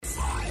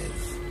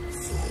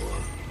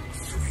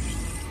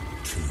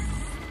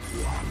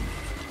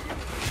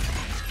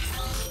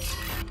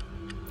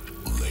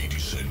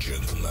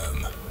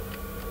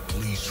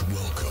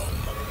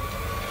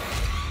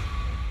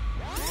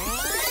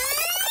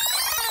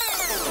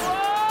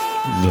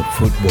The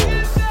Football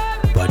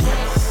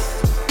Buddies.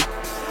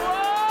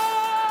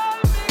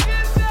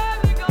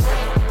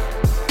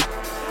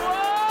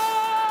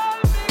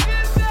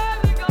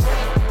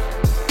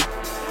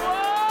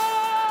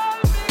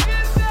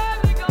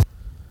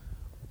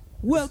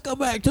 Welcome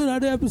back to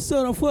another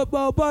episode of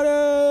Football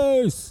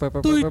Buddies.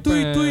 Tweet,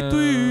 tweet, tweet,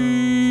 tweet.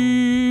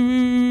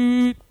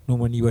 No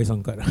money buy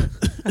sangkat.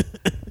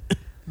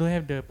 Don't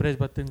have the press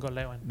button got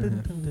light one.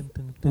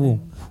 Oh.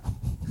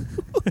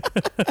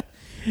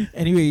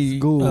 Anyway,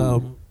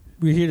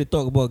 we're here to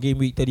talk about game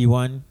week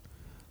 31.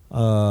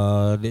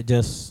 That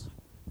just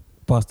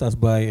passed us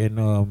by, and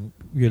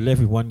we're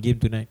left with one game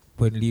tonight.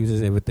 Burnley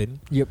versus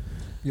Everton. Yep.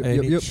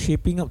 It's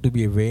shaping up to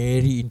be a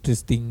very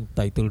interesting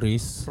title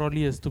race.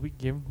 Probably a stupid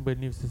game,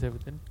 Burnley versus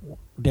Everton.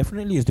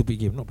 Definitely a stupid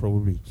game, not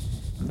probably.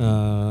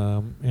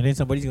 And then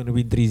somebody's going to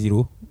win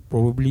 3-0.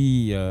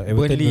 Probably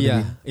Everton Burnley,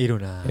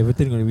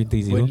 Everton going to win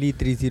 3-0. Burnley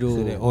 3-0.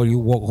 So that all you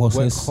walk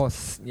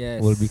horses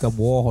yes. will become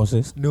war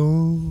horses.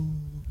 No.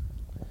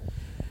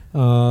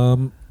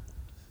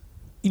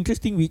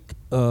 Interesting week.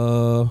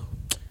 A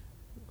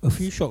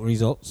few shock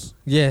results.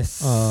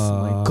 Yes.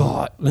 My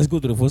God. Let's go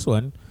to the first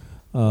one.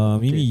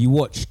 Mimi, you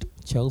watched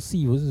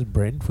Chelsea versus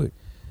Brentford.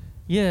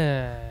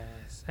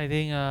 Yes, I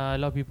think a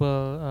lot of people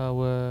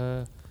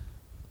were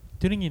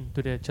tuning in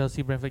to the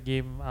Chelsea-Brentford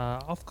game,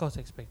 of course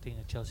expecting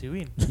a Chelsea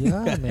win.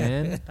 Yeah,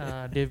 man.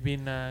 They've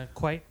been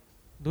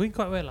doing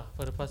quite well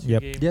for the past few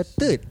games. They're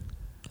third.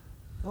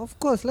 Of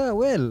course lah,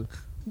 well.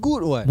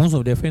 Good one. Most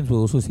of their fans were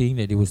also saying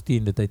that they were still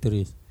in the title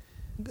race.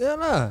 Yeah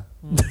lah.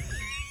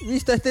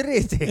 Which title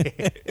race?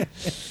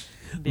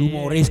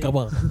 Rumor race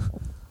kabar.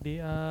 They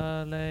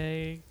are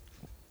like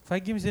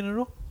 5 games in a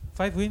row,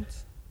 5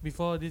 wins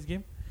before this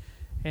game,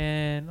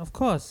 and of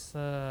course,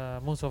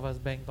 most of us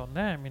banked on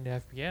them in the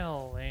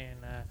FPL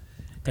and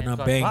Kena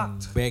got bang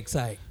fucked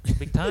backside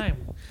big time.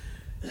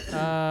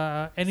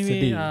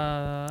 Anyway,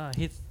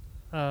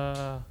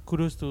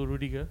 kudos to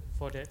Rudiger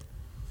for that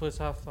first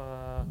half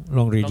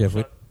long range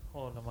effort. shot.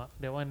 Oh, lama.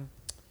 That one,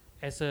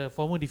 as a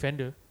former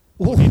defender,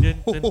 who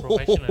didn't turn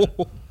professional.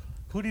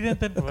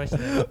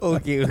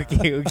 Okay.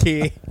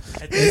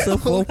 As a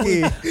former,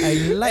 I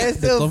like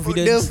the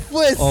confidence the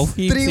first of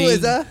him 3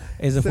 words saying,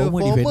 as a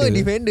former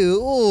defender.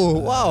 Oh,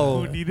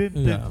 wow. Who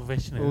didn't turn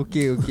professional.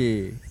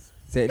 Okay.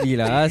 Sadly.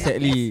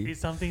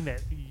 It's something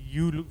that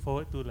you look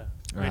forward to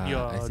when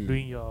you're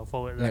doing your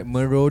forward Like runs.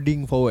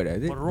 marauding forward,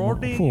 is it?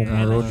 Marauding and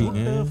marauding,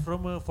 a shooter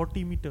from a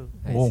 40 meter.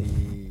 I Wow.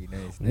 see.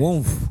 Nice.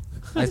 Woof.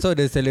 I saw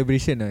the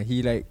celebration.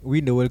 He like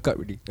win the World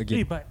Cup already Hey,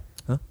 again. but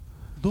Huh?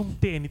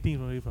 don't take anything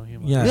away from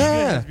him. Yeah.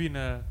 Yeah.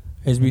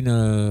 Has been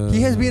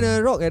He has been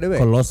a rock at the back.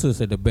 colossus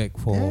at the back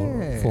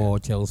for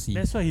Chelsea.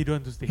 that's why he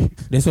don't want to stay.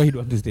 That's why he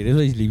don't want to stay. That's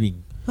why he's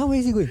leaving. Where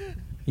is he going?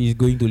 He's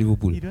going to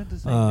Liverpool. He don't want to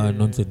sign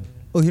Nonsense.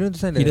 Oh, he don't want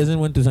to sign He doesn't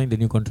want to sign the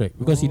new contract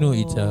because it's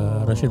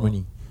Russian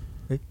money.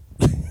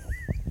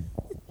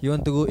 He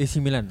want to go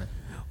AC Milan.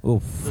 Oh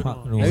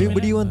fuck no.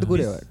 Everybody want to go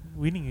there. What?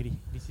 Winning already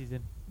this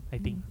season, I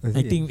think.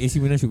 I think AC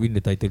Milan should win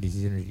the title this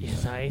season already.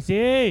 Yes, I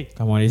say.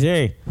 Come on,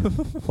 AC.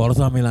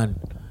 Forza Milan.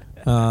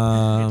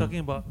 You're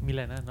talking about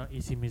Milan, not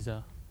AC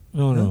Milan.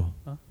 No.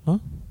 Huh?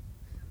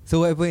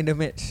 So what happened in the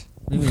match?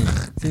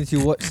 Since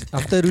you watched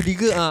after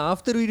Rudiger,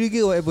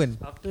 what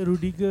happened? After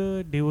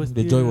Rudiger, they were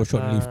The still joy was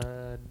short-lived.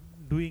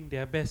 doing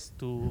their best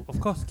to, of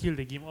course, kill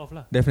the game off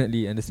lah.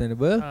 Definitely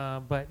understandable.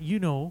 But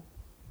you know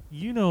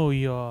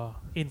you're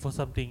in for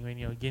something when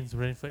you're against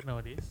Brentford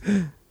nowadays.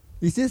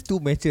 It's just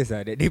 2 matches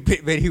that they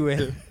played very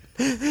well.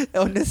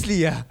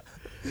 Honestly,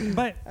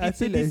 But I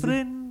it's a feel like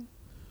different,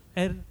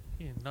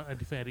 not a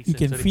different Eriksen. You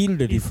can feel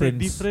the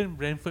difference. It's a different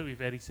Brentford with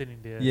Eriksen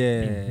in there.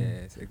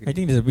 yes. I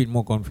think there's a bit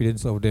more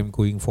confidence of them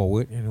going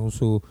forward and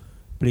also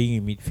playing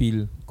in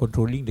midfield,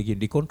 controlling the game.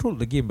 They controlled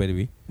the game, by the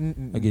way,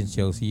 against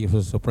Chelsea.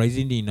 So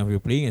surprisingly enough, you're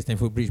playing at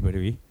Stamford Bridge, by the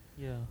way.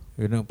 Yeah.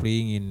 You're not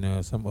playing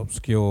in some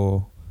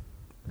obscure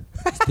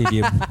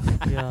stadium.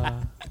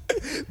 Yeah.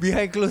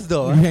 Behind closed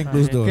door. Behind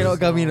closed doors. Cannot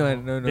come in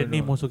one. No. The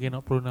name also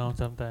cannot pronounce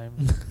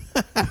sometimes.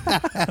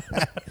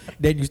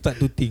 Then you start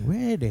to think,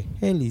 where the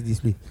hell is this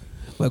place?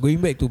 But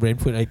going back to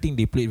Brentford, I think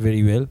they played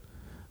very well.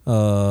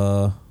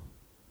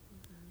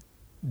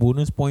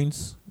 Bonus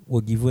points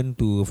were given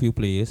to a few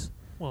players.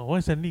 Well,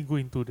 why suddenly go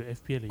into the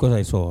FPL?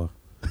 Because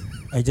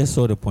I just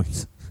saw the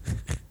points.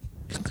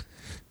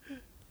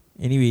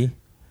 Anyway,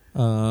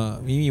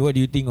 Mimi, what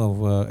do you think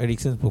of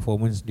Eriksen's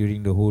performance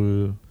during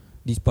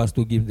these past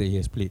 2 games that he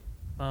has played?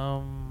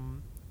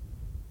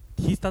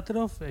 He started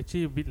off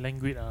actually a bit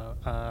languid.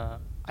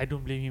 I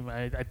don't blame him.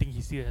 I think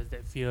he still has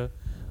that fear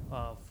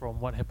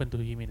from what happened to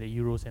him in the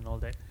Euros and all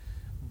that.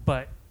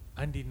 But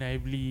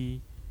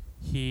undeniably,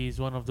 he's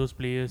one of those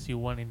players you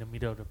want in the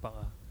middle of the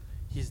park.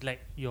 He's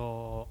like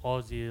your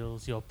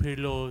Ozils, your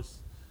Pirlos,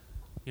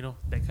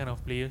 that kind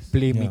of players.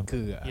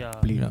 Playmaker. Yeah.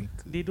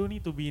 Playmaker. They don't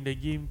need to be in the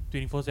game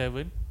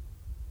 24/7,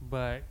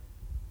 but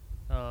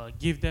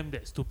give them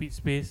that stupid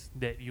space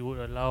that you would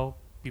allow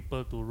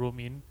people to roam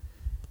in,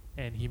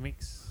 and he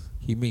makes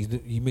He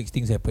makes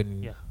things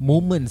happen. Yeah.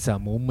 Moments.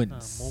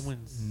 moments.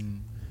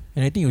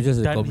 And I think it was just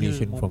a Downhill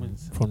combination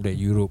moments. from that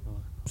Europe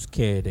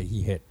scare that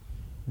he had.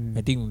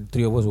 I think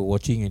three of us were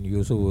watching and we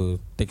also were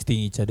texting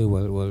each other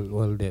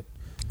while that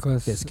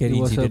Because that scary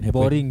it was a incident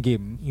happened. boring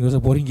game. It was a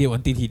boring game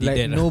until he did Like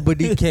that.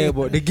 nobody care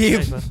about the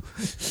game.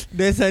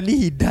 Then suddenly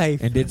he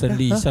died. And then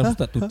suddenly Isham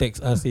start to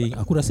text us saying,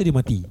 aku rasa dia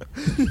mati.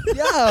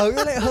 Yeah,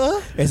 we're like, huh?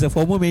 As a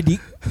former medic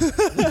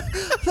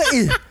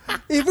Like,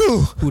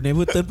 bro. who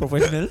never turned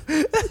professional.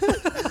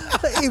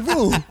 Like,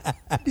 bro.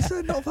 This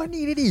one not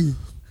funny already.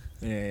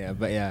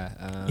 But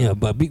Yeah,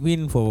 but big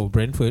win for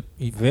Brentford.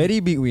 very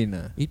big win.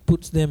 It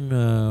puts them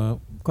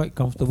quite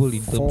comfortable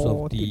in terms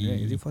of 14, right?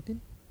 Is the it 14?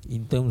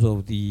 in terms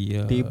of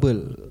the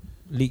Table.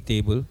 league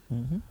table.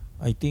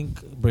 I think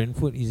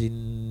Brentford is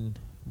in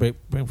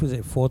Brentford's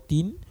at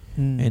 14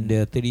 and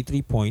there are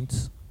 33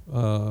 points.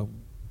 Drop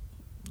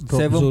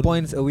 7 zone,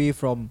 points away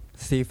from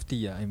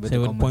safety.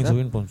 7 points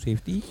away from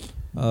safety.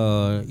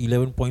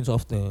 11 points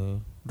off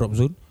the drop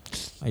zone.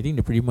 I think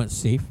they're pretty much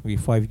safe with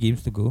 5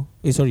 games to go.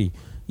 Sorry,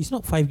 it's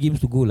not 5 games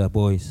to go lah,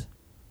 boys.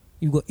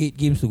 You've got 8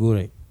 games to go,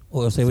 right?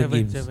 Or 7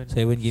 games.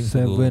 7 games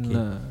to go.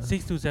 Okay.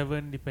 6 to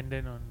 7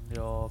 dependent on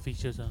your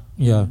fixtures.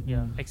 Yeah.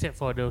 Yeah, except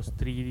for those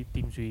 3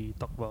 teams we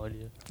talked about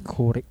earlier.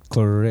 Correct.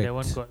 That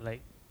one got like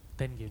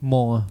 10 games.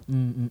 More.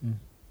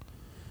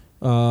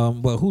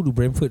 But who do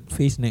Brentford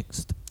face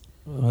next?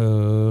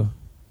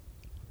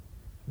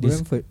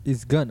 Brentford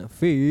is gonna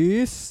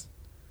face.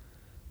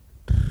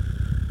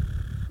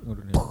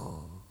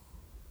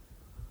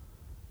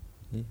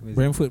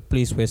 Brentford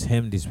plays West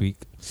Ham this week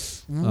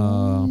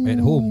at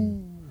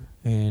home.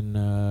 And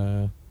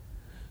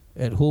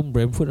at home,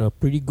 Brentford are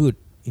pretty good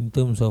in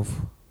terms of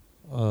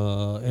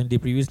and they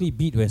previously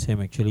beat West Ham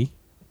actually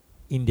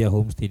in their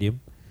home stadium.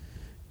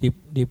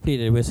 They played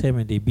at West Ham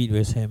and they beat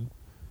West Ham.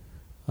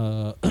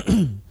 The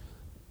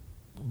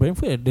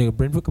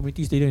Brentford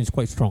Community Stadium is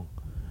quite strong.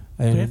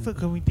 And Brentford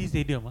Community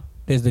Stadium.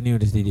 that's the name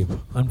of the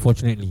stadium,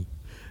 unfortunately.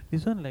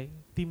 This one like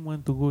team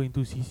want to go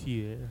into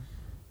CC.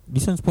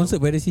 This one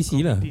sponsored by the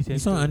CC lah. Community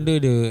This one Centre. under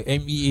the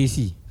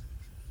MEAC.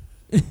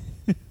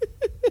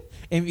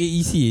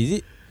 MEAC is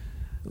it?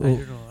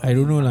 I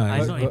don't know lah.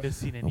 I'm not in the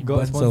scene anymore. Got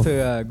Bunch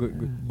sponsor.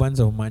 Good. Bunch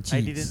of I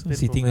machis didn't turn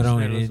sitting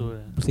around and professional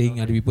then also, saying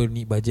other people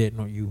need budget,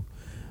 not you.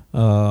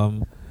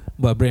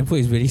 But Brentford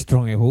is very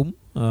strong at home.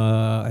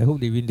 I hope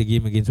they win the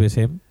game against West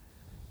Ham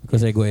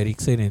because I got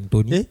Ericsson and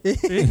Tony.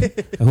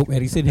 I hope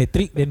Ericsson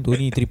hat-trick, then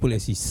Tony triple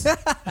assist.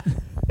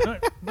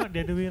 not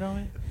the other way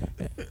around.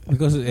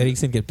 Because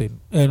Ericsson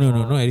captain. No,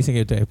 not Ericsson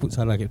captain. I put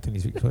Salah captain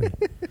this week. Sorry.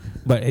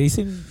 But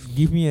Ericsson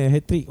give me a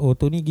hat-trick or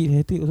Tony give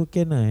hat-trick also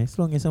can lah. As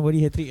long as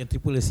somebody hat-trick and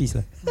triple assist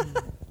lah.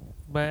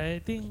 But I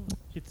think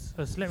it's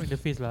a slap in the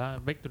face lah.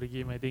 Back to the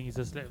game, I think it's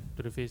a slap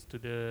to the face to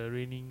the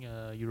reigning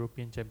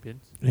European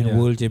champions, And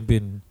world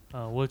champion.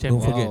 world Don't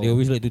champions forget, they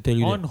always like to tell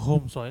you on that.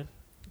 home soil.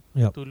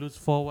 Yup. To lose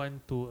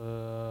 4-1 to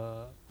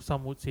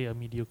some would say a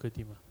mediocre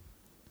team.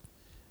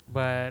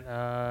 But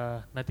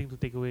nothing to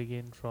take away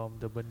again from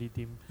the Burnley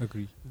team.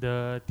 Agree.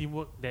 The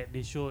teamwork that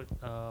they showed,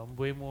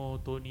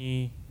 Buemo,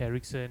 Tony,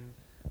 Ericsson,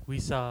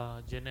 Wisa,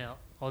 Janelle,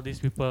 all these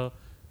people,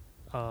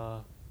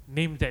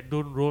 names that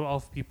don't roll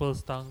off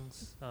people's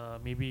tongues.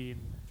 Maybe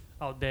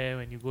out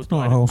there when you go It's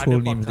to not other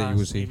household names podcasts, that you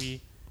would say.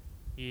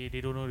 maybe they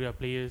don't know their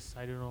players.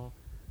 I don't know,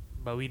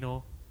 but we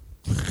know.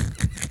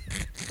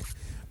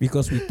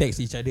 Because we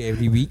text each other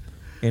every week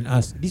and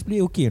ask, this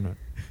player okay or not?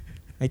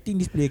 I think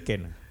this player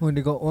can. Oh,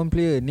 they got one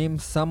player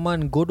named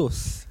Saman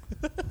Godos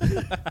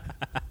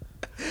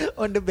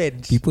on the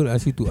bench. People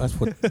ask you to ask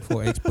for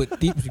expert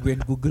tips. You go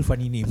and Google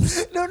funny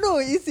names. No,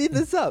 it's in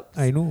the sub.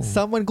 I know.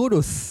 Saman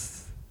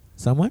Godos.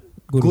 Someone?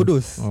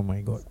 Godos. Oh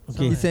my god.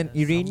 Okay. He's an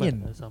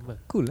Iranian. Sambal.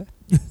 Cool.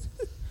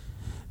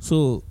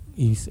 So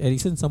is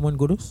Ericsson someone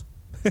Godos?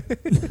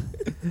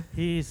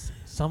 He is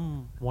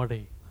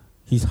somebody.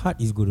 His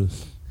heart is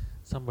Godos.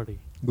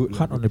 Good.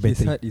 Hard on the His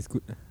battery. heart is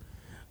good.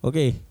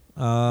 Okay.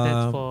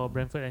 That's for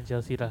Brentford and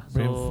Chelsea lah. So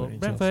Brentford and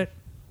Brentford,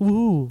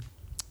 woohoo!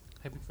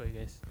 Happy for you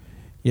guys.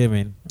 Yeah,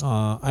 man.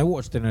 I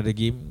watched another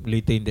game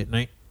later in that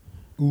night.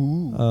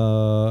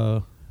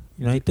 Ooh.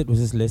 United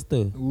versus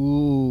Leicester.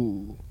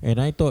 Ooh. And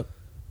I thought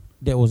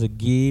that was a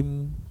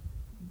game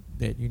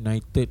that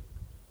United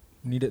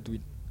Needed to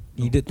win.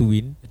 needed to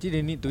win. Actually,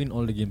 they need to win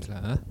all the games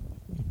lah.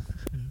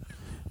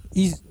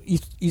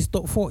 Is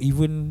top 4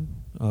 even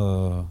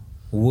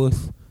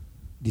worth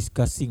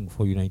discussing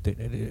for United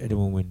at the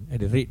moment, at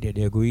the rate that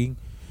they are going?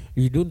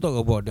 We don't talk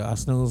about the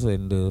Arsenals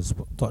and the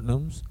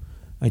Tottenhams.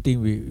 I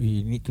think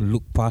we need to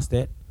look past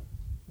that.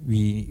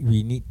 We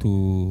need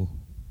to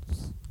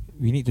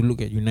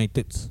look at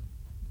United's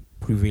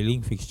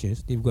prevailing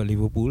fixtures. They've got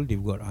Liverpool,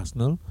 they've got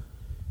Arsenal,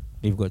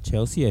 they've got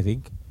Chelsea, I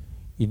think,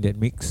 in that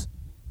mix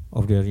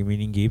of their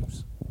remaining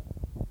games.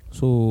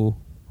 So,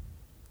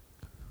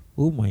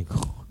 oh my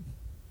god,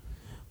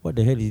 what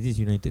the hell is this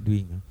United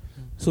doing?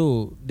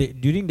 So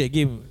during that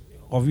game,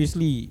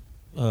 obviously,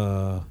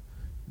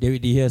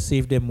 David De Gea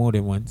saved them more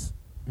than once,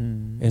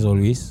 as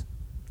always.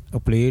 A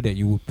player that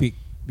you would pick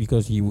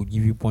because he would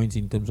give you points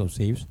in terms of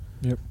saves.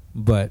 Yep.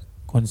 But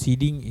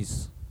conceding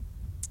is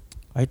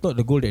I thought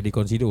the goal that they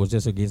considered was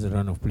just against the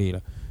run of play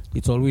lah.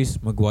 It's always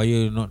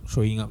Maguire not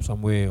showing up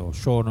somewhere or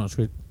Shaw not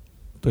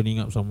turning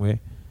up somewhere.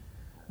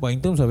 But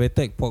in terms of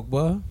attack,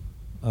 Pogba,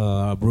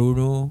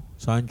 Bruno,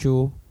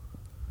 Sancho,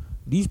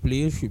 these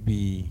players should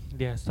be.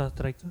 Their star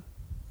striker,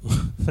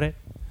 Fred.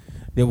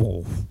 They're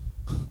wolf.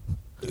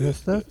 The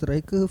star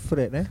striker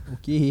Fred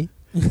okay.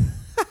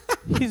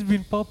 He's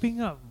been popping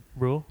up,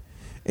 bro.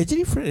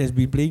 Actually, Fred has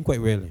been playing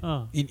quite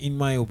well. In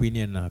my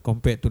opinion,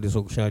 compared to the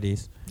Solskjaer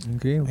days.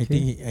 Okay. I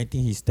think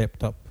he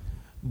stepped up.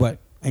 But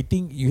I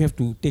think you have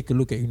to take a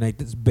look at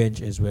United's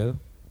bench as well.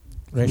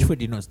 Rashford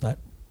did not start.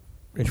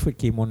 Rashford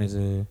came on as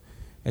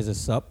a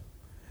sub,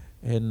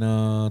 and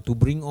to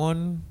bring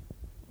on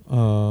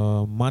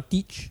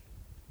Matic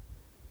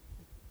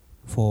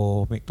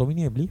for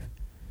McTominay, I believe,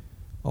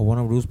 or one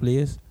of those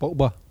players. For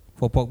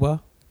Pogba.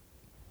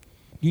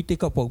 You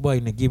take up Pogba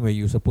in a game where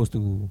you're supposed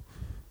to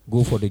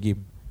go for the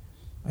game.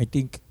 I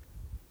think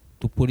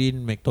to put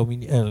in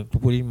McTominay, to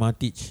put in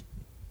Matic,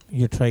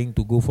 you're trying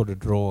to go for the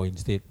draw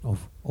instead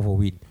of a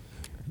win.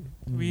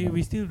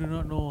 We still do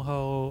not know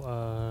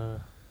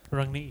how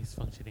Rangnick is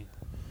functioning.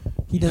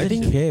 He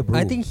doesn't care, bro.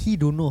 I think he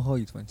don't know how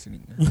it's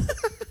functioning.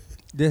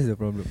 That's the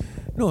problem.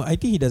 No, I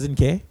think he doesn't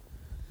care.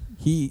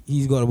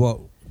 He's got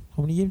about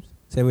how many games?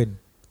 7.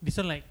 This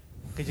one like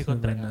kerja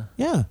contract.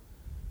 Yeah.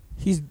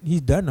 He's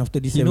done after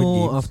these 7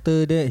 games.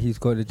 After that he's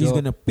got a job. He's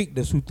gonna pick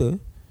the suitor.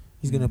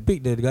 He's gonna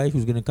pick the guy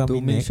who's gonna come to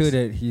in make next. sure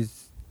that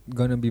he's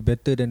gonna be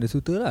better than the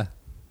suitor lah.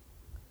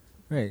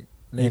 Right.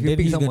 Like if you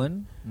pick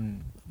someone.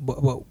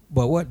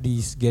 But what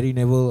these Gary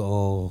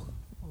Neville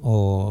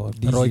or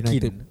these Roy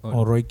United Keane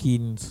or Roy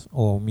Keane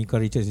or Mika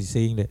Richards is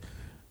saying that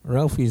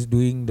Ralph is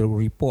doing the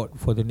report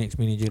for the next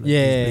manager. Like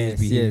Yes,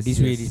 this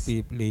way, this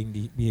player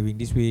playing, behaving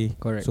this way.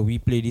 Correct. So we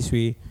play this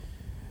way.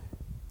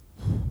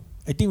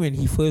 I think when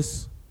he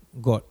first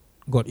got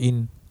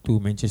in to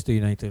Manchester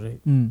United,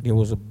 right? There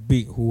was a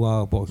big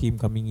hoo-ha about him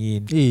coming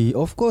in.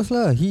 Of course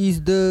lah. He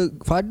is the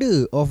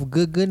father of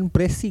Gegen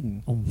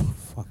pressing. Oh,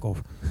 fuck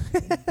off.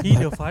 He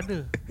the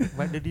father,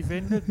 but the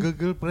defender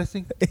Gegen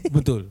pressing.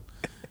 Betul.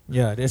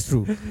 Yeah, that's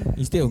true.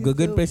 Instead of He's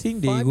Gegen the pressing,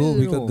 they father, go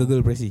become no.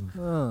 Gegen pressing.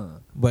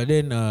 But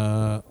then,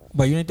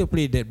 but United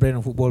play that brand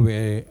of football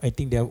where I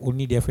think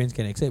only their fans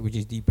can accept, which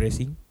is deep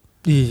pressing.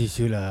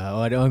 Sure lah.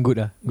 Oh, that one good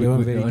lah. That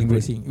one very deep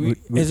pressing.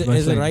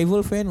 As a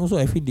rival fan, also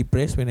I feel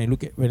depressed when I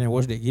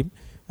watch that game.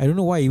 I don't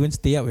know why I even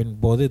stay up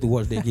and bother to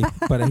watch that game,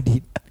 but I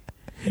did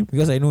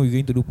because I know we're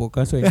going to do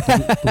podcast, so I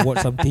have to watch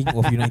something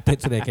of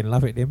United so that I can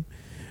laugh at them.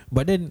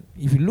 But then,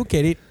 if you look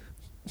at it,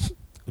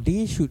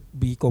 they should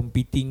be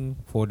competing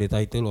for the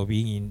title or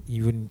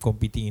even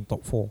competing in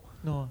top 4.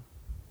 No,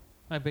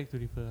 I beg to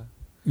differ.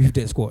 With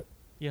that squad.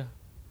 Yeah.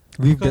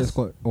 With that Because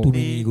squad.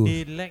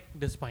 They lack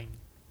the spine.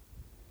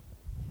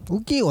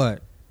 Okay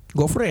what?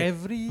 Got Fred.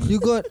 You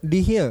got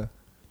De Gea.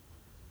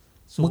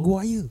 So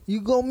Maguire.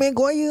 You got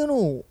Maguire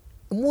no.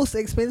 Most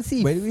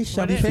expensive. By the way,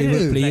 Shami's that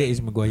favourite is player like-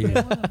 is Maguire.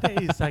 that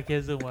is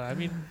sarcasm. I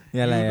mean, you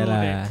know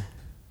that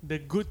the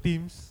good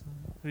teams,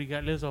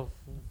 regardless of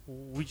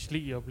which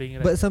league you're playing,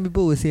 right? But some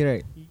people will say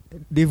right,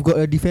 they've got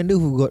a defender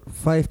who got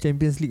 5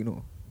 Champions League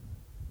no.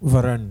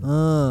 Varane.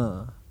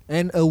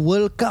 And a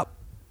World Cup.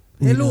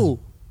 Hello.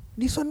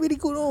 This one very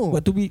good no.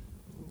 But to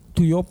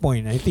your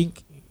point, I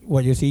think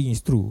what you're saying is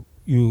true.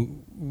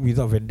 You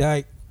without Van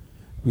Dijk,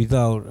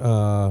 without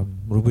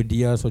Ruben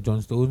Dias or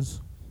John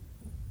Stones,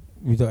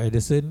 without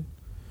Ederson,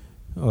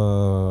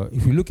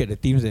 if you look at the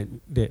teams that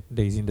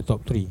is in the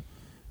top 3,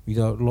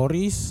 without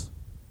Lloris,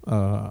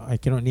 I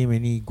cannot name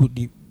any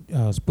good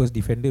Spurs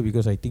defender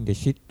because I think they're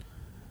shit.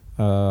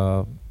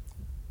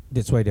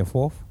 That's why they're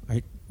 4th.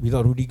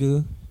 Without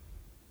Rudiger,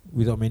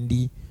 without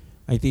Mendy,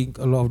 I think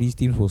a lot of these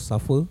teams will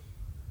suffer.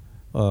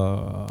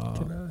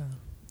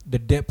 The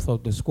depth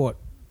of the squad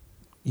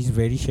is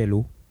very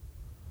shallow.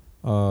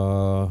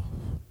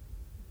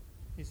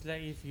 It's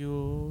like if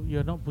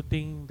you're not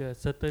putting the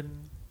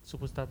certain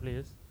superstar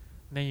players,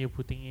 then you're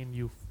putting in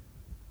youth.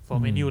 For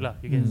menu lah,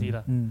 you can see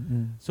lah.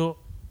 So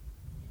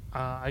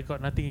I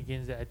got nothing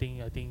against that. I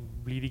think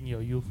bleeding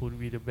your youth would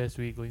be the best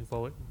way going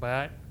forward.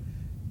 But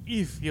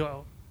if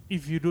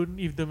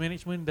the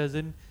management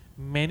doesn't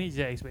manage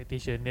their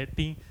expectation, that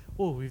think,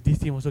 with this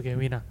team also can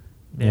win lah,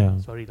 then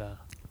sorry lah.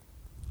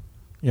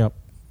 Yep.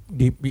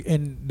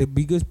 And the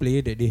biggest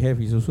player that they have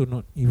is also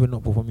not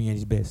performing at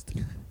his best.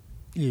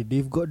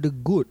 They've got the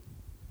goat.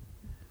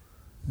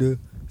 The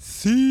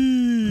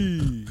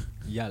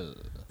Yal.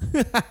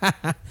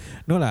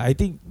 No lah, I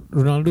think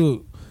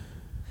Ronaldo.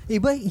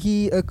 But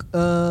he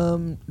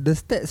the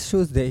stats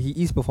shows that he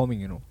is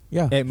performing, you know.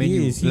 Yeah, at Man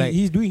U.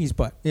 he's doing his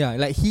part. Yeah,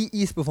 like he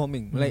is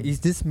performing. Like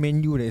it's just Man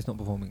U that is not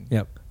performing.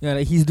 Yep. Yeah,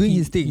 like he's doing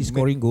his thing. He's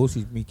scoring goals.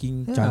 He's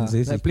making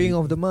chances. Like playing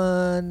of the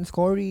month,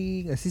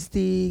 scoring,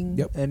 assisting.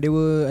 Yep. And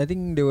I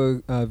think there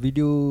were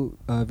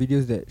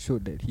videos that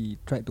showed that he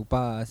tried to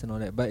pass and all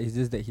that, but it's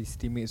just that his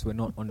teammates were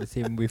not on the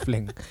same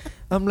wavelength.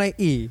 I'm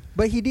like,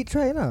 but he did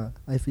try lah,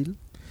 I feel.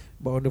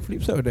 But on the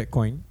flip side of that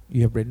coin,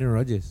 you have Brendan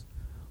Rodgers,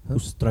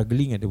 who's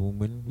struggling at the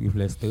moment with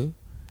Leicester.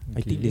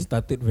 I think they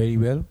started very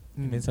well.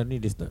 And then suddenly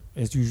they start,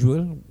 as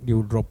usual, they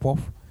will drop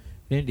off.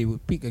 Then they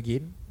would pick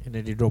again, and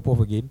then they drop off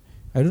again.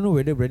 I don't know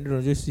whether Brendan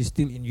Rodgers is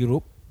still in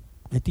Europe.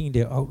 I think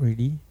they're out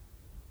already.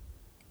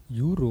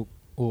 Europe.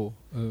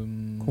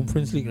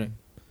 Conference League,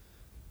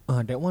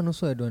 right? That one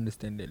also I don't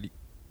understand that league.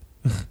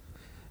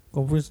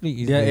 Conference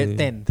League is They are at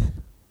 10th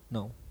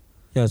now.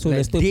 Yeah, so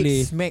like Leicester dead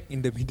play. smack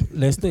in the middle.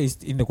 Leicester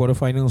is in the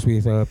quarterfinals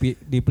with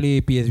they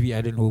play PSV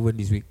Eindhoven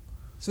this week.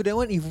 So that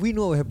one, if we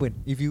know what will happen,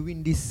 if you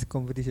win this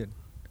competition,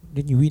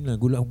 Then you win lah.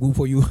 Good luck, good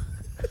for you.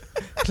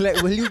 like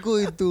will you go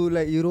into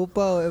like Europa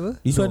or whatever?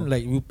 This one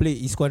like we play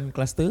East One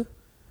cluster.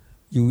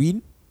 You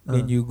win,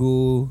 then you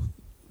go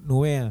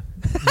nowhere.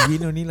 You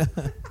win only lah.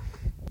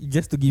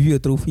 Just to give you a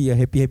trophy,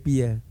 happy.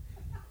 Happy.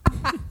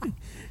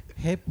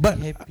 But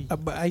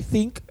I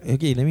think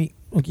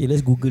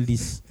let's Google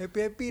this.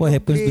 Happy. What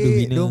happens to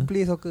the winner? Don't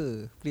play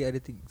soccer. Play other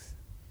things.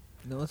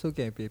 No, also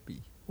can happy.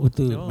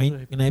 Betul.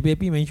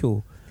 Happy main show.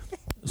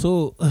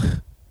 So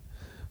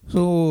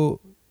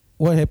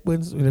what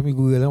happens? Let me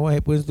Google. What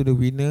happens to the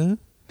winner?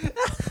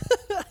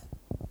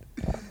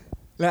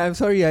 Like I'm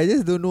sorry, I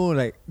just don't know.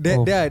 Like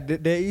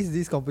there is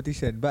this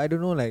competition, but I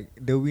don't know like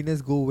the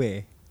winners go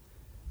where.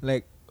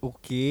 Like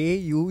okay,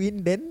 you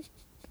win then.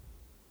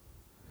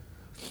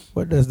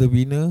 What does the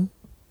winner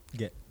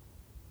get?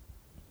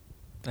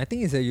 I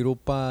think it's a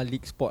Europa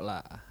League spot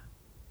lah.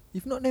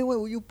 If not, then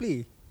what would you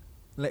play?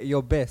 Like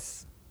your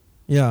best.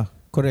 Yeah,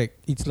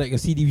 correct. It's like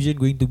a C division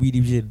going to B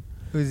division.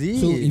 Is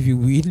it? So if you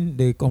win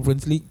the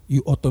Conference League,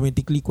 you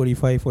automatically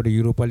qualify for the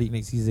Europa League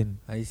next season.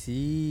 I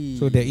see.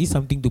 So there is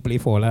something to play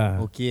for lah.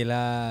 Okay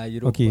lah,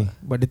 Europa. Okay,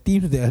 but the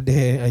teams that are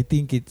there, I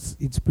think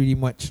it's pretty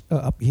much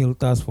a uphill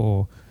task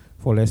for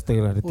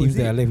Leicester lah. The teams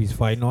that are left is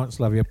Feyenoord,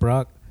 Slavia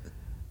Prague,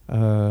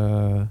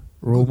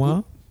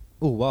 Roma.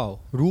 Oh wow,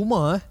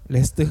 Roma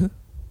Leicester,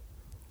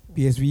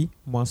 PSV,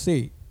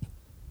 Marseille,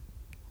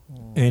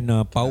 and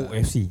Pau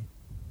FC.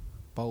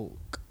 Pau.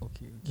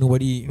 Okay.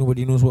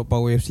 Nobody knows what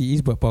Pau FC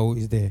is, but Pau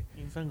is there.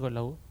 In front got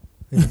Lau.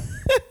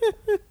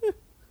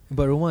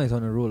 But Roma is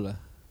on a roll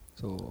lah.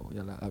 So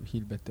yeah lah,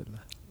 uphill battle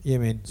lah. Yeah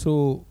man.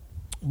 So,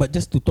 but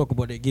just to talk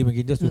about that game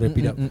again, just to wrap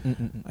it up,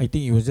 I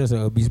think it was just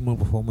an abysmal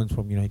performance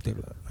from United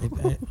lah.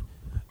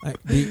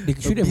 They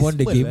should have won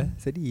the game.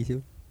 Sedih je.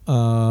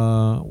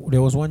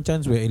 There was one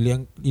chance where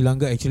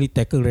Ilanga actually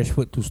tackled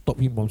Rashford to stop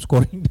him from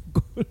scoring the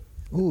goal.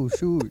 Oh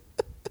shoot.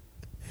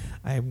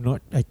 I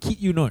kid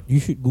you not.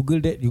 You should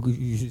Google that. You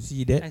should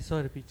see that. I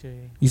saw the picture.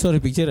 You saw the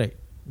picture, right?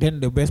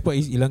 Then the best part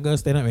is Ilanga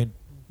stand up and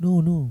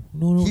no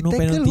He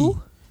penalty. who?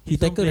 He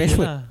tackled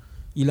Rashford.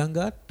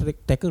 Ilanga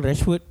tackled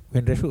Rashford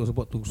when Rashford was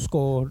about to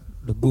score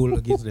the goal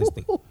against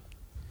Leicester.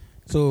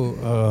 So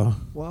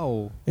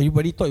wow.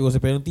 everybody thought it was a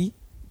penalty.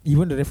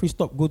 Even the referee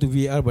stopped, go to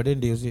VAR, but then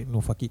they said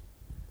no, fuck it,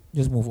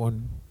 just move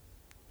on.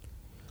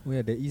 Oh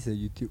yeah, there is a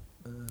YouTube.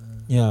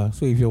 Yeah,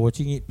 so if you're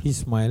watching it, please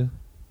smile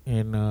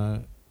and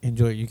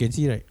enjoy. You can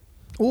see, right?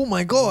 Oh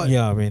my god.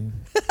 Yeah, man.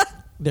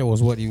 That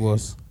was what it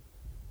was.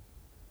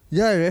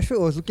 Yeah, Rashford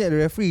was looking at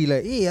the referee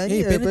like, hey, I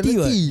need a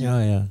penalty.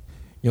 Yeah.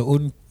 Your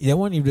own. That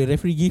one, if the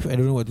referee give, I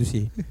don't know what to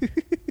say.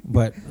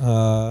 But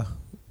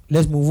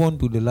let's move on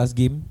to the last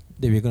game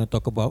that we're going to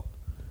talk about,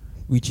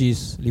 which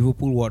is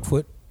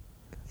Liverpool-Watford.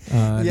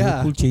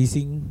 Liverpool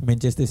chasing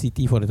Manchester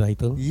City for the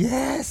title.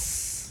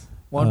 Yes.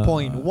 1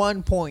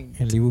 point.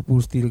 And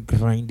Liverpool still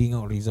grinding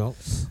out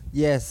results.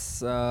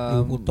 Yes.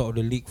 Liverpool top of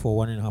the league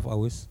for 1.5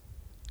 hours.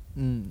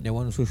 That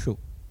one also shook.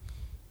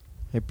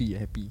 Happy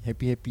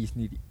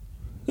sendiri.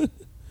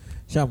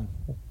 Sham,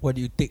 what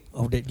do you take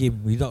of that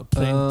game without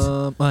Trent?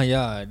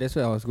 Yeah, that's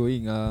where I was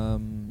going.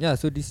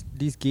 So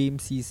this game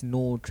sees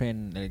no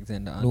Trent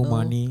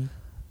Alexander-Arnold.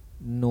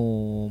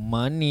 No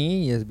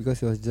money. Yes, because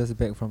he was just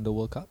back from the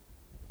World Cup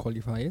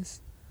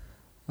qualifiers.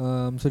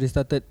 So they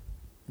started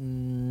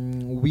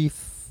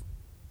with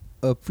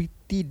a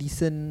pretty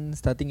decent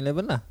starting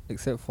 11 lah,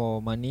 except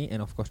for Mane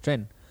and of course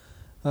Trent.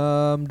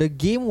 The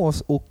game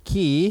was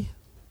okay.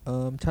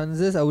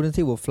 Chances I wouldn't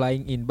say were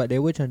flying in, but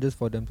there were chances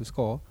for them to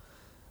score.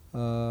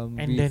 And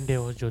then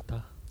there was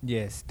Jota.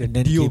 Yes, the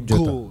Diogo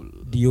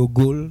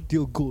goal.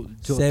 Jota.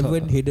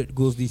 7 headed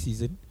goals this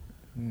season.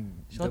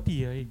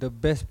 Shorty, the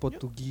best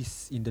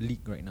Portuguese in the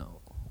league right now.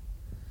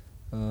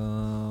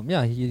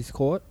 He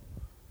scored.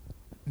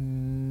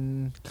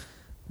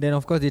 Then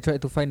of course they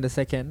tried to find the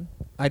second.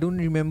 I don't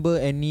remember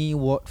any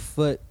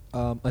Watford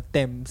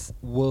attempts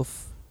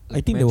worth. I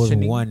think there was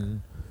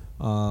one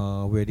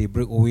where they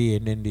broke away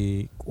and then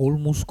they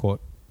almost scored,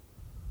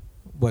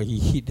 but he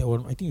hit that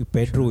one. I think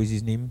Pedro is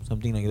his name,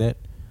 something like that.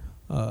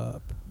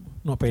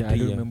 Not Pedri. I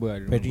don't remember.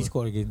 Pedri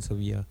scored against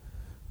Sevilla,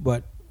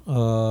 but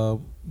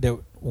there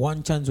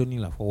one chance only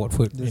lah for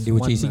Watford, and they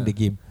were chasing the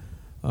game.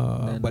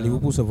 But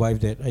Liverpool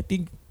survived that. I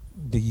think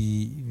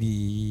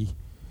the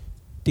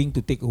thing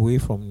to take away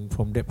from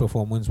that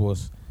performance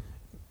was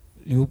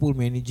Liverpool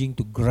managing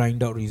to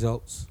grind out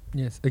results.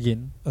 Yes,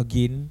 again,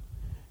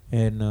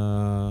 and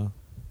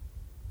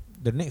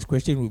the next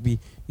question would be: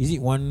 is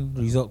it one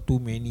result too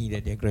many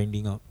that they're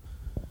grinding out?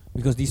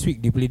 Because this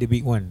week they play the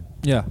big one.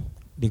 Yeah,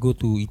 they go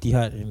to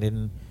Etihad and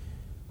then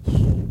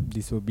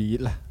this will be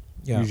it lah.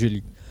 Yeah.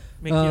 Usually.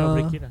 Make it or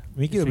break it lah.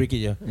 Make it or break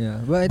it, yeah.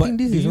 Yeah, but I think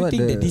this do is you what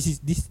think the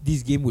that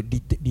this game would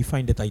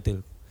define the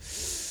title,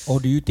 or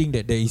do you think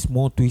that there is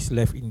more twist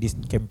left in this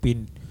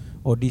campaign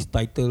or this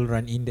title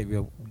run in that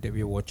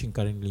we are watching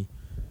currently?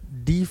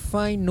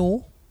 define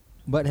no,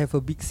 but have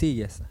a big say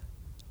yes.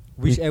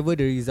 Whichever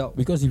the result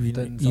Because if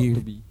turns out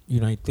to be.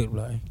 United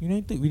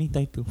winning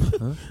title,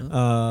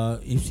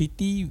 if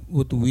City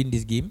were to win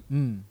this game,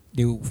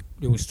 they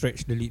will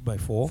stretch the lead by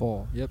 4.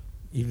 4. Yep.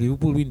 If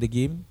Liverpool win the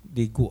game,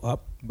 they go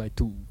up By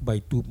 2. by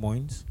 2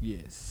 points.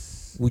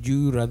 Yes. Would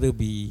you rather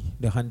be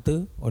the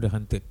hunter or the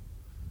hunted?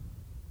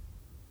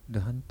 The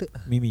hunted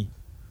Mimi,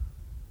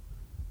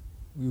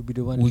 will be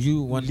the one. would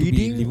you want to be in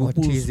leading or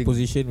Liverpool's chasing?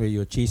 position where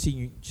you're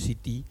chasing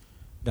City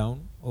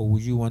down, or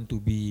would you want to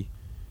be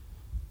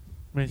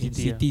Man in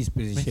City. City's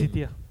Man position,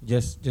 City.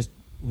 just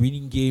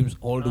winning games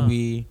all the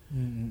way,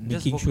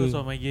 Just making focus sure?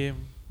 on my game.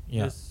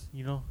 Yeah. Just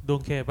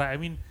don't care. But I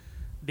mean,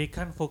 they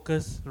can't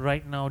focus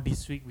right now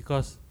this week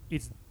because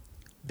it's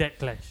that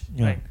clash,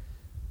 Yeah. right?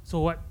 So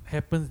what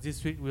happens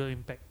this week will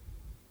impact.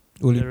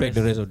 Will impact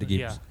the rest of the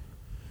games. Yeah.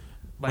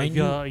 But if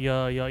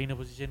you're in a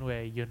position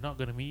where you're not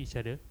gonna meet each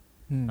other,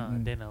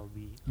 then I'll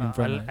be. In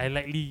front, I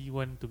likely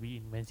want to be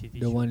in Man City.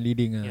 the one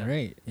leading, Yeah.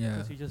 right? Yeah.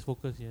 Because you just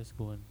focus, you just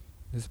go on.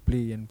 Just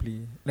play and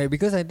play. Like,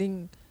 because I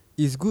think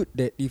it's good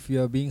that if you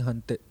are being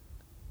hunted,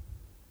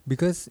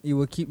 because it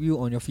will keep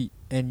you on your feet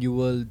and you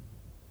will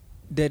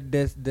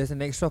there's an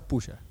extra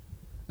push.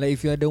 Like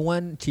if you are the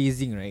one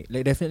chasing, right?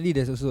 Like definitely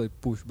there's also a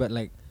push, but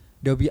like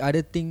there'll be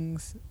other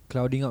things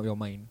clouding up your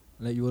mind.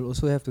 Like you will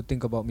also have to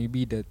think about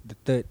maybe the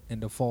third and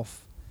the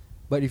fourth.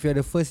 But if you're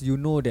the first, you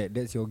know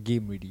that's your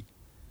game already.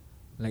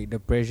 Like the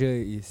pressure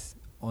is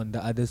on the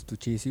others to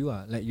chase you.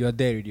 Like you're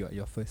there already,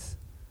 you're first.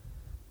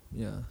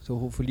 Yeah. So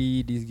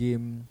hopefully this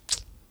game.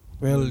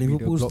 Well, will be the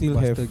Liverpool still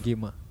have blockbuster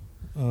game.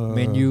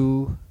 Man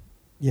U.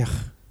 Yeah,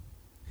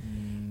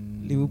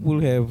 Liverpool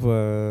have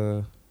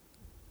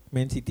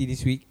Man City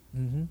this week.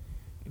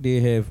 They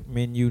have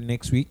Man U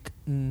next week.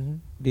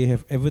 They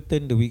have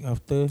Everton the week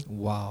after.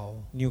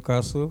 Wow.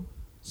 Newcastle,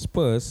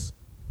 Spurs,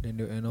 Then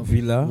the end of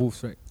Villa.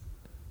 Wolves, right?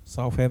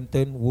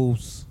 Southampton,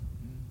 Wolves.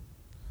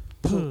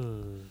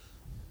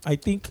 I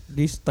think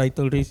this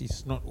title race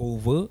is not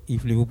over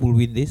if Liverpool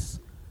win this.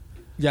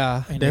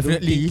 Yeah, And I don't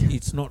definitely. think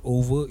it's not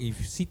over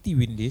if City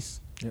win this.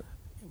 Yep.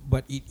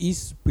 But it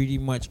is pretty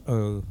much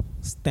a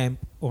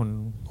stamp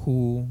on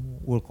who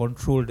will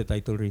control the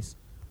title race.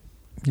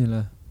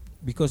 Yalah.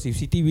 Because if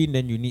City win,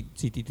 then you need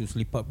City to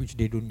slip up, which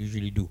they don't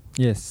usually do.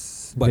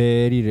 Yes. But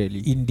very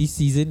rarely. In this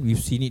season, we've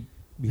seen it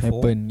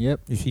before. Happen.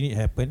 Yep. We've seen it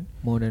happen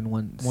More than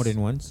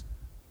once.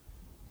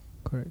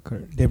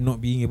 Correct. Them not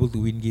being able to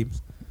win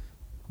games.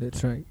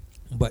 That's right.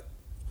 But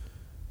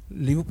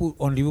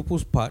on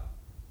Liverpool's part,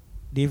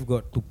 they've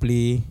got to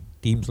play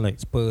teams like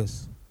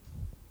Spurs,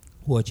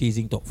 who are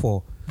chasing top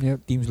 4.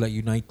 Yep. Teams like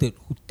United,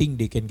 who think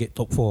they can get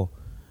top 4.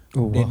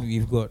 Oh, Then wow.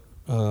 we've got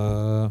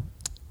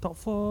Top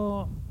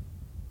 4,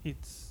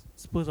 it's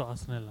Spurs or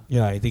Arsenal lah.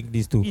 yeah, I think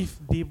these two. If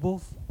they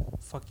both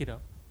fuck it up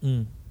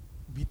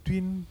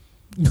between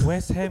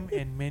West Ham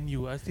and Man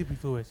U, I still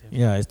prefer West Ham.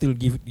 Yeah, I still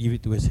give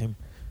it to West Ham.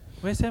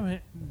 West Ham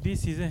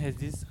this season has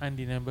this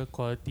undeniable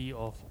quality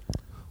of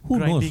Who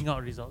grinding knows?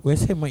 out results.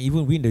 West Ham might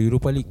even win the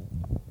Europa League,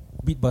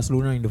 beat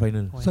Barcelona in the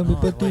final. Why Some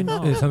not? people Why team.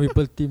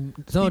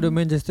 not? Some of the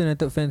Manchester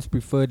United fans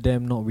prefer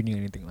them not winning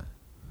anything lah.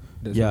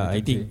 That's Yeah, what I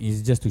can think say.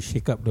 it's just to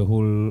shake up the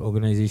whole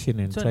organisation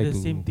and It's try not the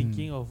to. same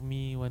thinking of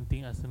me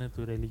wanting Arsenal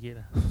to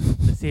relegate lah.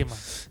 The same lah.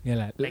 Yeah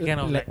lah. Like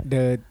kind of like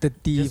like the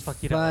just fuck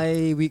it up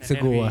 35 weeks And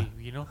then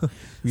ago.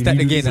 we Start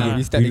redo again this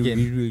we start again.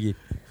 We do again.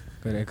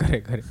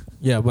 Correct.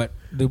 Yeah, but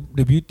the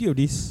beauty of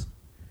this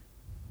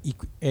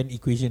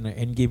equation,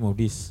 end game of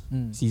this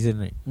season,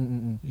 right?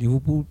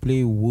 Liverpool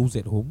play Wolves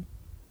at home.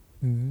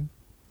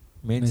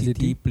 Man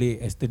City play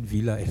Aston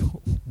Villa at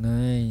home.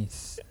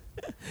 Nice.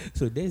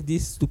 So there's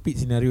this stupid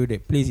scenario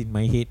that plays in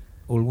my head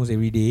almost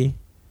every day.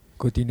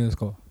 Coutinho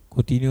score.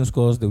 Coutinho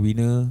scores the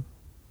winner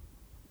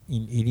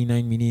in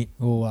 89 minutes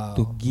Oh wow.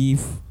 to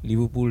give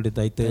Liverpool the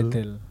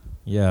title.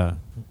 Yeah.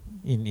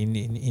 In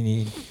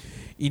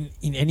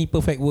any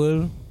perfect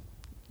world,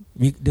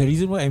 the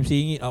reason why I'm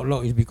saying it out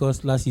loud is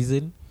because last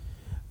season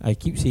I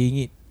keep saying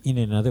it in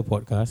another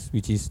podcast,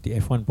 which is the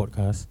F1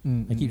 podcast.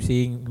 I keep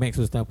saying Max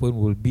Verstappen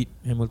will beat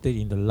Hamilton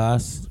in the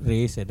last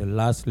race at the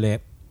last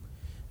lap.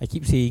 I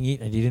keep saying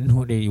it. I didn't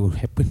know that it would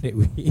happen that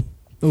way.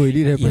 Oh, it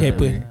did happen. It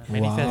happened.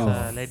 Manifest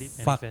Wow. let it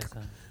Fuck.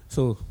 manifest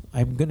So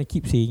I'm gonna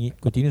keep saying it.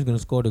 Coutinho's gonna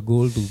score the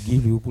goal to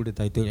give Liverpool the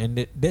title, and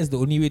that's the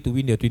only way to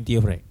win their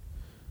 20th, right?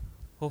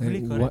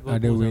 Hopefully What correct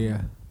other goal way? goes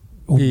up.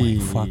 Oh Hey, my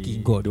fucking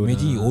god! don't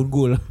Imagine lah. you own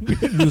goal,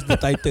 lose the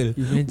title.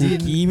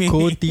 Imagine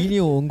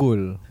Coutinho on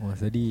goal. Wah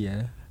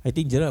sedih I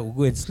think Gerrard will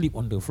go and sleep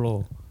on the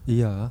floor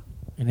Yeah.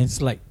 and then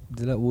slide.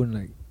 Gerrard won't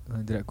like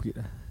Gerrard quit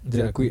lah.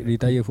 Gerrard Gerrard quit,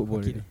 retire football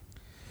Okay.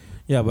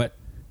 already. Yeah, but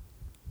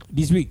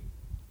this week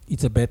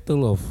it's a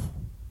battle of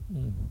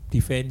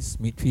defense,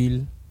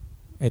 midfield,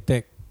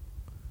 attack.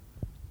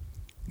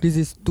 This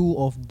is two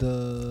of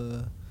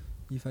the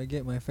if I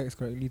get my facts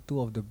correctly, 2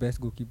 of the best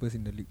goalkeepers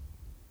in the league.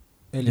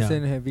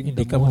 Ellison having and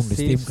the they come from most the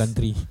same saves.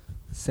 country.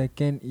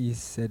 Second is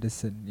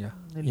Edison. Yeah,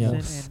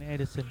 Nelson and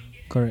Edison.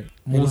 correct.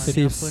 Most Most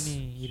Apa saves.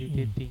 ni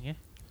irritating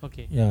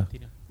Okay. Yeah.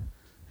 Continue.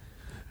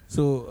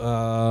 So,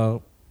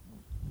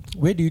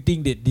 where do you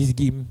think that this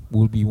game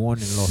will be won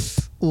and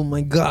lost? Oh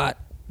my god.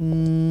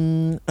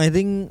 I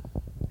think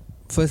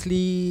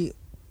firstly,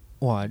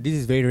 wow, this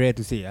is very rare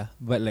to say,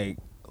 but like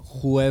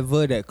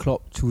whoever that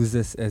Klopp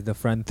chooses as the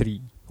front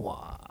three,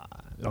 wow,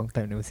 long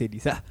time never say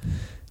this,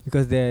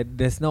 because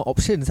there's now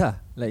options,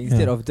 like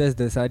instead of just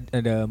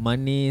the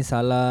Mane,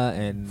 Salah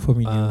and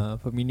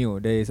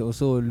Firmino, there is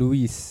also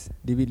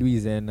David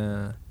Luiz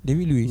and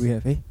David Luiz. we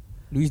have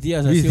Luis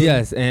Diaz. Luis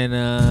Diaz and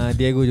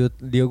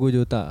Diego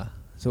Jota.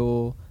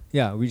 So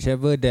yeah,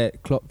 whichever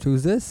that Klopp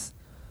chooses,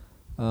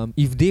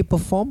 if they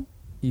perform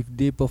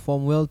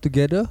well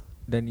together,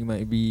 then it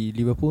might be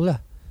Liverpool lah.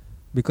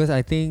 Because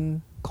I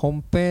think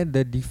compare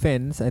the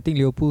defense, I think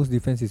Liverpool's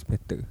defense is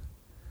better.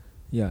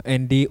 Yeah,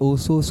 and they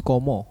also score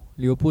more.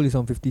 Liverpool is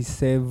on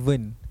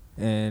 57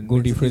 and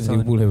goal difference.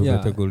 Liverpool have a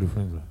better goal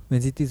difference.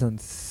 Man City is on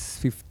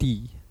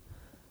 50.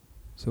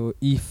 So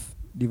if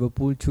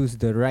Liverpool choose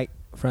the right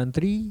front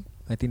three,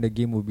 I think the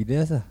game will be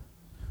theirs.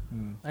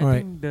 I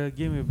think the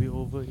game will be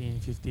over in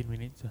 15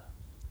 minutes.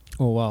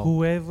 Oh wow.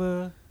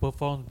 Whoever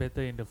performs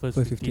better in the first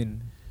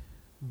 15,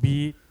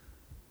 be it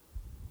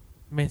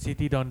Man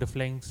City down the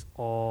flanks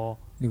or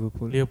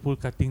Liverpool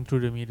cutting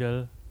through the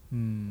middle,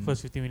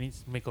 first 15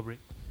 minutes make or break.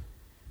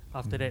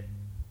 After that,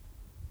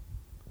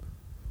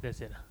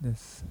 that's it.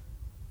 That's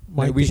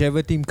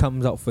whichever team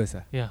comes out first.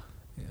 Yeah,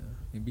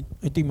 maybe.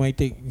 I think my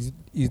take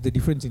is the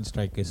difference in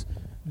strikers.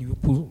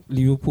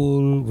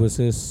 Liverpool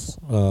versus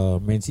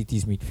Man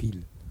City's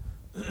midfield.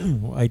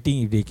 I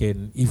think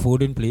if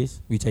Foden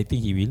plays, which I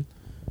think he will,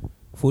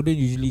 Foden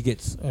usually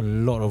gets a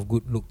lot of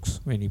good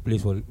looks when he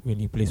plays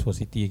for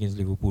City against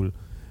Liverpool.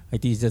 I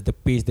think it's just the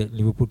pace that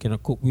Liverpool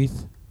cannot cope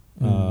with.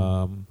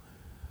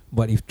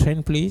 But if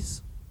Trent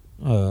plays,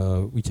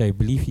 which I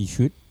believe he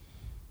should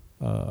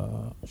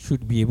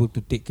be able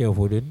to take care of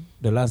Foden.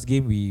 The last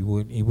game we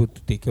weren't able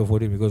to take care of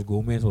Foden because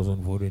Gomez was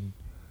on Foden.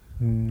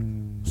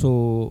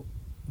 So,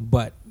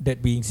 but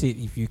that being said,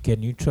 if you can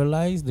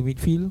neutralize the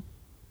midfield,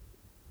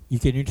 you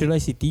can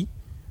neutralize City.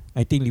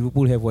 I think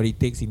Liverpool have what it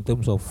takes in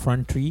terms of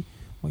front three,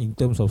 or in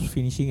terms of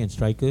finishing and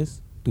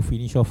strikers to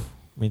finish off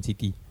Man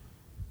City.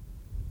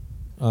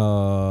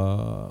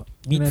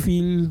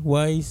 Midfield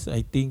wise,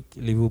 I think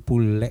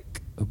Liverpool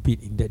lack a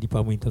bit in that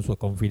department in terms of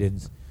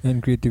confidence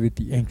and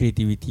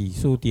creativity.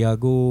 So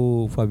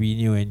Thiago,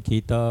 Fabinho and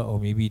Keita, or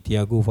maybe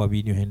Thiago,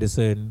 Fabinho,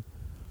 Henderson,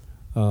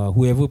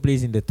 whoever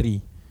plays in the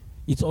three,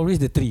 it's always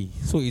the three.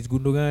 So it's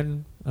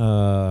Gundogan,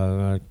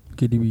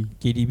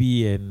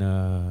 KDB and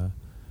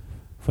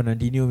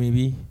Fernandinho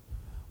maybe,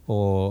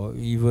 or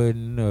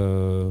even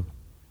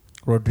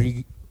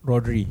Rodri.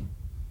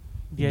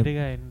 The other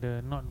guy,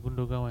 the not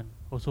Gundogan one,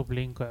 also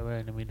playing quite well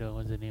in the middle.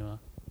 What's the name?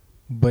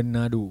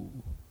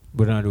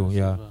 Bernardo,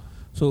 yeah.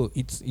 So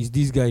it's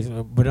these guys.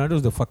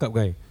 Bernardo's the fuck up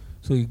guy.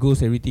 So he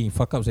goes everything, he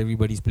fuck ups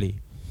everybody's play,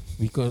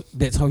 because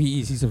that's how he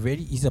is.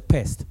 He's a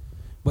pest,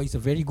 but he's a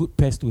very good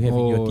pest to have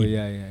in your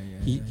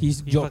team.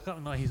 His he job. fuck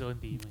up not his own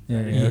team.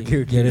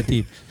 Okay. The other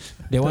team.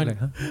 That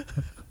one.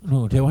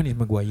 No, that one is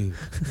Maguire.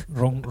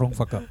 wrong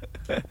fuck up.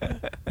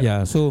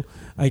 Yeah, so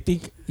I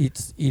think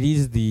it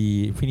is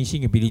the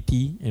finishing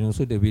ability and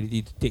also the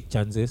ability to take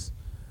chances.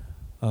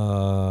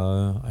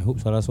 I hope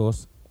Salah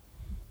scores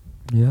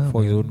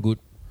for his own good,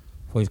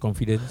 for his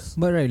confidence.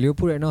 But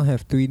Liverpool right now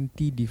have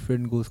 20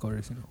 different goal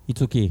scorers.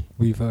 It's okay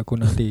with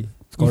Konate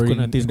scoring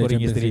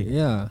yesterday.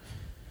 Yeah,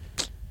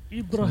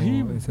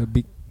 Ibrahim. So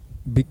it's a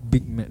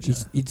big match.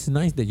 It's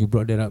nice that you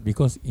brought that up,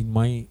 because in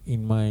my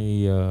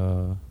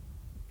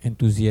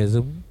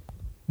enthusiasm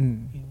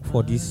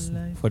for this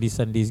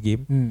Sunday's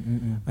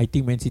game, I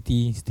think Man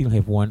City still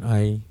have one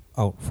eye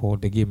out for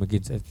the game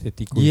against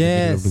Atletico in the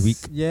middle of the week.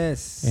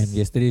 Yes. And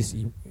yesterday's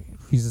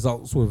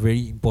results were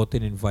very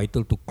important and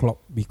vital to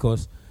Klopp,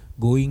 because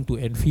going back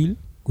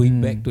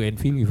to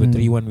Anfield with a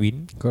 3-1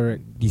 win,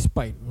 correct,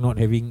 despite not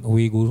having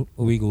away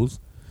goals,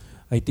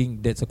 I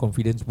think that's a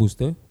confidence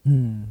booster.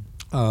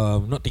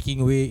 Not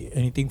taking away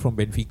anything from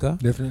Benfica.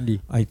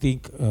 Definitely. I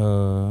think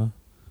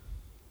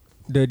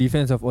the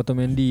defense of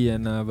Otamendi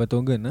and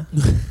Vertonghen.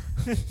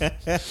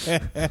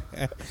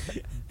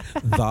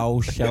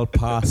 Thou shall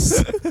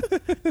pass.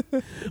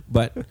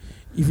 But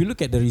if you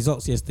look at the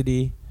results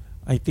yesterday,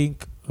 I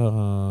think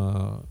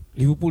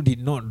Liverpool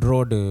did not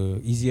draw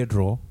the easier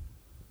draw.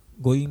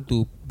 Going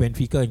to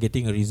Benfica and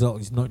getting a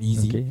result is not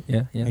easy. Okay.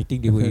 Yeah. I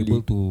think they were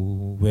able to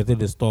weather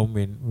the storm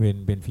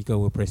when Benfica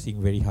were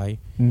pressing very high,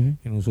 and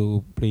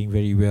also playing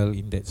very well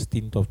in that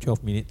stint of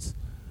 12 minutes.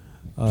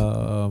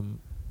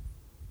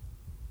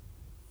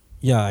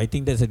 Yeah, I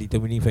think that's a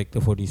determining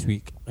factor for this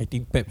week. I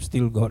think Pep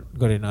still got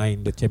an eye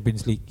in the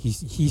Champions League. He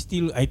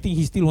still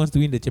wants to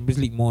win the Champions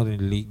League more than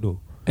the league though.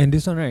 And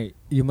this one, right,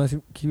 you must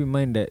keep in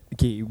mind that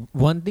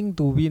wanting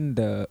to win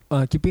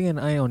keeping an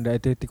eye on the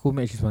Atletico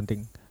match is one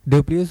thing.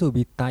 The players will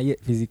be tired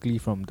physically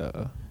from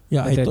the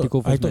Yeah, I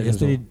Atletico thought first match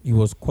yesterday also. it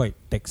was quite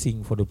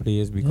taxing for the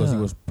players because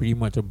it Yeah. was pretty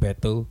much a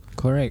battle.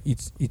 Correct.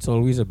 It's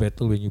always a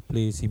battle when you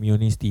play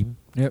Simeone's team.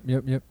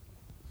 Yep.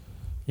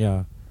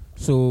 Yeah.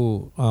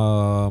 So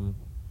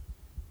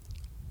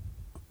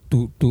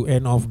to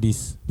end off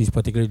this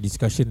particular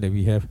discussion that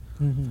we have,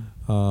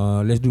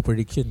 let's do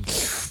predictions.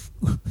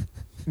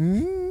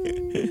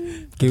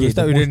 Okay, we'll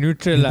start with the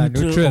neutral lah.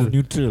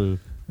 Neutral.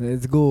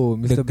 Let's go,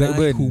 Mr. The guy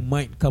Blackburn. who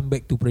might come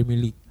back to Premier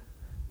League.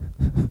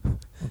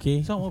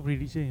 Okay. Some more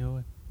prediction you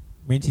want.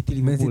 Man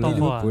City, Man City, Liverpool.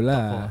 Top four Liverpool ah,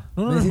 lah.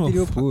 No, Man City, fuck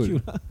Liverpool.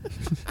 you lah.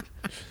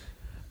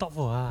 Top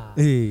 4 ah.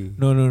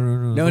 No.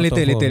 That one not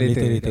top four.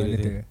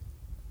 later.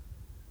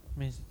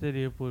 Manchester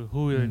Liverpool.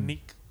 Who will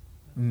nick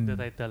the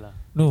title lah?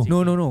 No.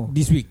 No.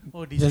 This week.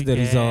 Oh, this Just the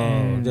weekend.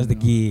 result. Just the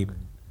game.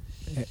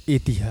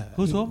 Etihad.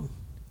 Who's home?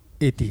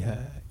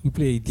 Etihad. You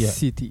play it, yeah.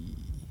 City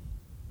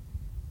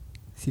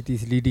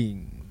is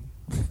leading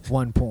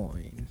 1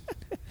 point.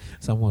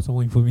 Some more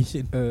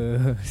information.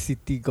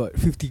 City got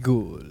 50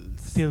 goals.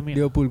 Still made.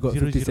 Liverpool got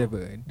 0-0.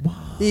 57.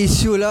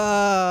 Sure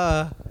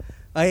lah.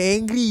 I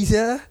angry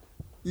sah.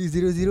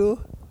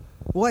 0-0.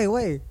 Why?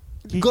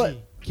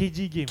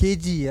 KG game.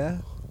 KG ah.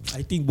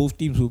 I think both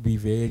teams will be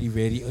very,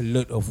 very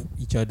alert of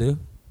each other.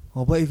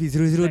 Oh, but if it's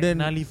 0-0 like then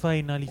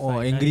nullify. oh,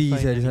 angry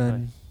sah this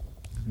one.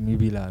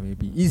 Maybe.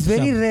 It's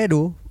very rare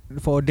though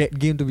for that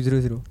game to be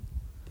 0-0.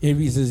 If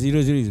it's a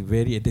 0-0, it's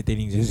very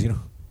entertaining 0-0.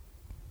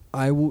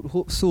 I would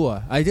hope so.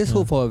 I just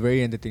hope for a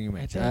very entertaining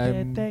match.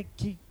 Attack,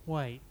 kick,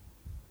 wide.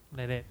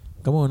 Like that.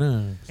 Come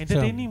on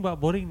Entertaining but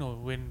boring no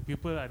when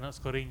people are not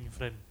scoring in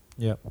front.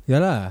 Yep. Yeah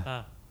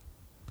lah.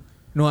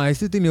 No, I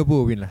still think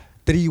Liverpool will win lah.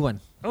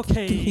 3-1.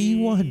 Okay.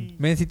 3-1.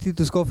 Man City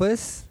to score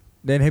first,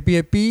 then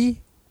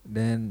happy,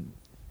 then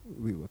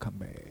we will come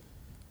back.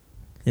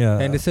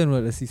 Yeah. Henderson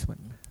will assist one.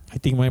 I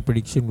think my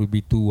prediction will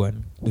be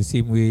 2-1. The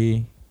same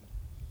way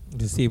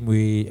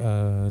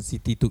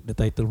City took the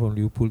title from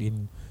Liverpool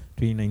in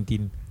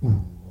 2019.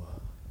 Ooh,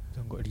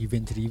 got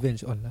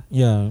revenge all lah.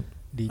 Yeah.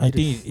 Dangerous. I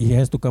think it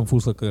has to come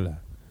full circle lah.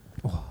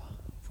 Oh,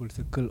 full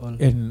circle all.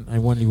 And I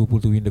want Liverpool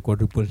to win the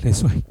quadruple.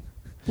 That's why.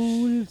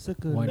 Full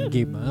circle. One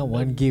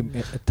game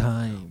at a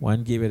time.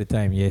 One game at a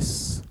time.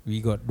 Yes.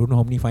 We got don't know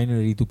how many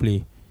finals ready to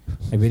play.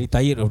 I'm very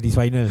tired of these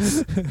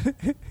finals.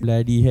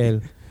 Bloody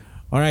hell.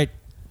 Alright.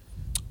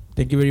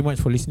 Thank you very much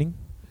for listening.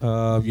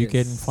 You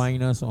can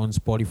find us on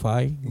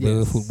Spotify.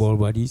 The Football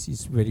Buddies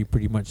is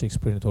pretty much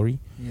explanatory.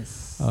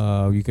 Yes.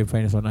 You can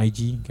find us on IG.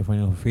 You can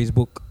find us on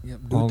Facebook. Yep,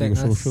 All your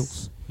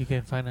socials. You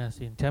can find us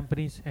in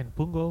Tampines and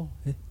Punggol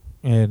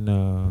And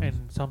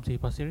some say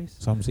Pasir Ris.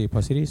 some say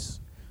Pasir Ris.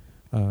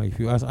 If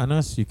you ask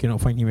Anas, you cannot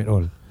find him at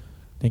all.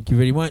 Thank you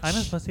very much.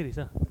 Anas Pasir Ris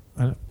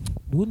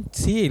Don't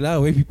say lah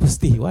where people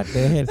stay. What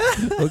the hell?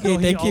 Okay,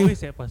 no, thank he you.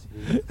 always at Pasir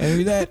Ris. And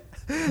with that,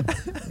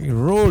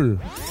 roll.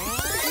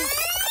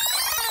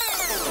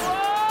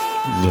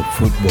 The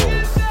Football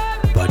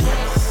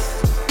Buddies.